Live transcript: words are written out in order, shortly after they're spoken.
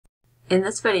In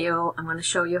this video, I'm going to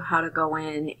show you how to go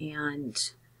in and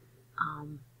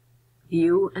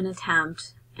view an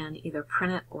attempt and either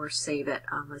print it or save it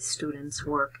on a student's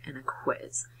work in a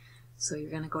quiz. So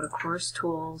you're going to go to Course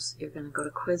Tools, you're going to go to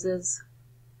Quizzes,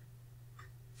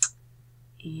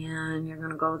 and you're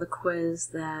going to go to the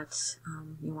quiz that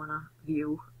you want to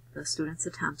view the student's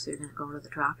attempt. So you're going to go to the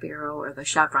drop arrow or the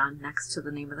chevron next to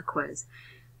the name of the quiz,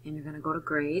 and you're going to go to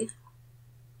Grade.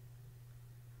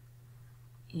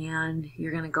 And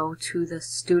you're going to go to the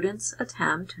student's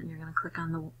attempt, and you're going to click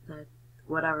on the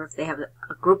whatever. If they have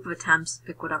a group of attempts,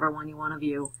 pick whatever one you want to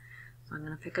view. So I'm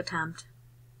going to pick attempt,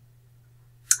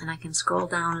 and I can scroll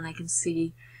down and I can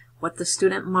see what the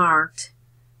student marked,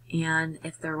 and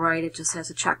if they're right, it just has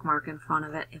a check mark in front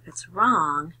of it. If it's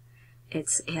wrong, it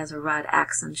has a red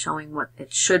X and showing what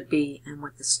it should be and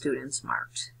what the students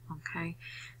marked. Okay,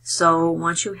 so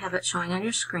once you have it showing on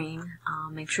your screen,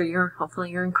 make sure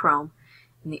hopefully you're in Chrome.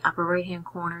 In the upper right hand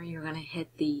corner, you're going to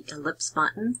hit the ellipse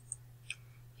button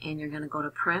and you're going to go to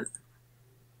print.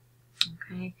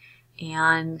 Okay,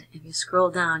 and if you scroll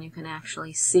down, you can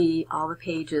actually see all the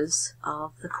pages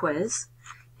of the quiz.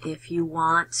 If you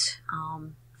want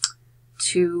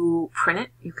to print it,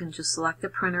 you can just select the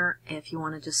printer. If you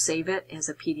want to just save it as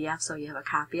a PDF so you have a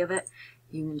copy of it,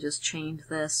 you can just change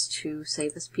this to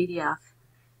save this PDF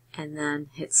and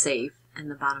then hit save in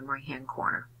the bottom right hand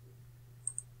corner.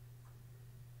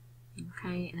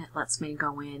 Okay, and it lets me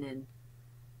go in and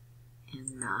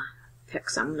pick.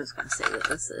 So I'm just going to say that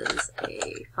this is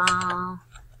a Fall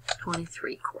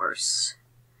 23 course.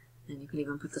 And you can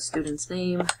even put the student's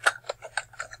name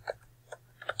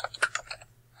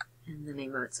and the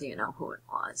name of it so you know who it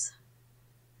was.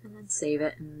 And then save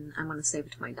it, and I'm going to save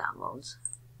it to my downloads.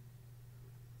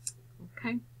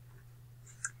 Okay,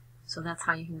 so that's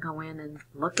how you can go in and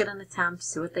look at an attempt,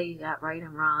 see what they got right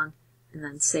and wrong, and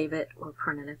then save it or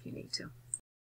print it if you need to.